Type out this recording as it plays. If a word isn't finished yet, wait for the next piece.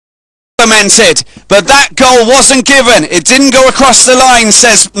implemented, but that goal wasn't given. It didn't go across the line,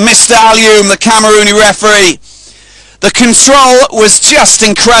 says Mr. Alioum, the Camerooni referee. The control was just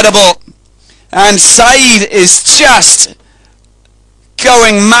incredible, and Saeed is just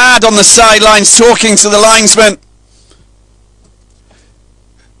going mad on the sidelines talking to the linesman.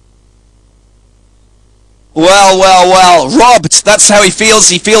 Well, robbed. That's how he feels.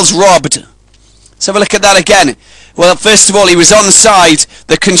 He feels robbed. Let's have a look at that again. Well, first of all, he was onside.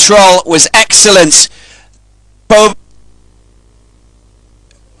 The control was excellent.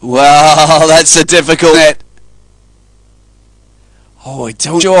 Well, that's a difficult hit. Oh, I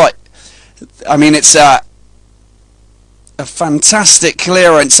don't know. I mean, it's a fantastic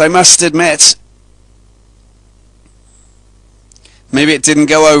clearance, I must admit. Maybe it didn't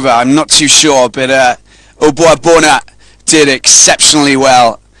go over. I'm not too sure, but Obuabona did exceptionally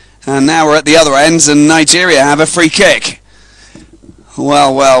well. And now we're at the other end, and Nigeria have a free kick.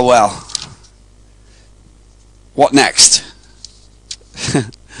 Well. What next?